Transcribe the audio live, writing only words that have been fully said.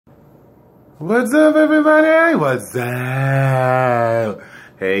What's up, everybody? What's up?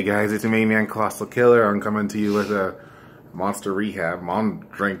 Hey guys, it's me, man, Colossal Killer. I'm coming to you with a Monster Rehab. Mom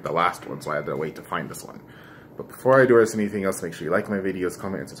drank the last one, so I had to wait to find this one. But before I do anything else, make sure you like my videos,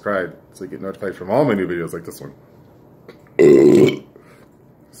 comment, and subscribe so you get notified from all my new videos like this one.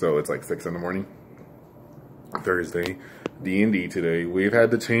 So it's like 6 in the morning, Thursday, D&D today. We've had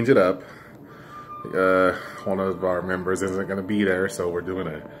to change it up. One of our members isn't going to be there, so we're doing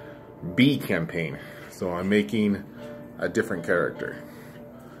a B campaign. So I'm making a different character.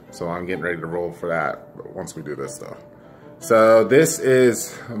 So I'm getting ready to roll for that once we do this stuff. So this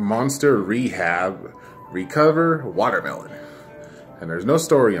is Monster Rehab Recover Watermelon. And there's no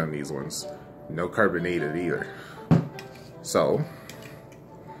story on these ones. No carbonated either. So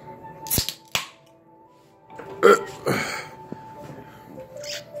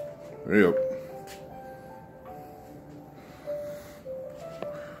there you go.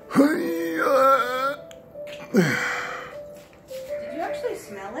 Did you actually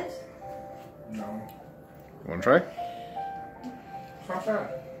smell it? No. Wanna try? It's not bad.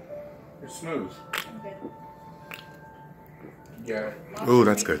 It's smooth. Okay. Yeah. Ooh,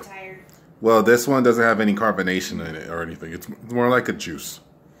 that's good. Tired. Well, this one doesn't have any carbonation in it or anything. It's more like a juice.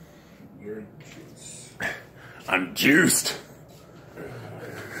 You're juice. I'm juiced.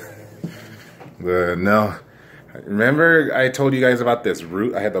 No. Remember I told you guys about this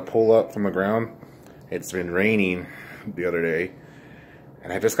root I had to pull up from the ground? It's been raining the other day.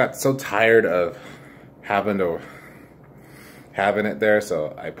 And I just got so tired of having it there.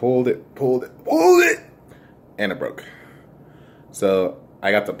 So I pulled it, and it broke. So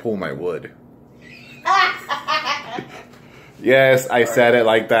I got to pull my wood. Yes, I said it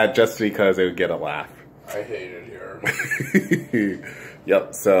like that just because it would get a laugh. I hate it here.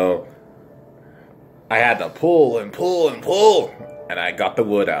 Yep, so I had to pull and pull and pull, and I got the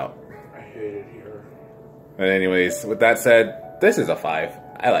wood out. I hate it here. But anyways, with that said, this is a 5.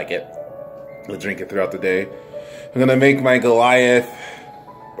 I like it. We'll drink it throughout the day. I'm gonna make my Goliath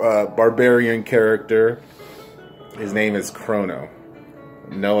barbarian character. His name is Krono.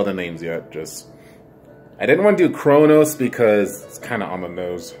 No other names yet, just... I didn't want to do Kronos because it's kind of on the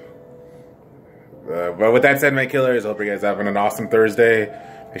nose. But with that said, my killers, I hope you guys are having an awesome Thursday.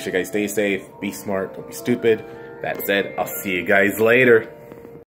 Make sure you guys stay safe, be smart, don't be stupid. That said, I'll see you guys later.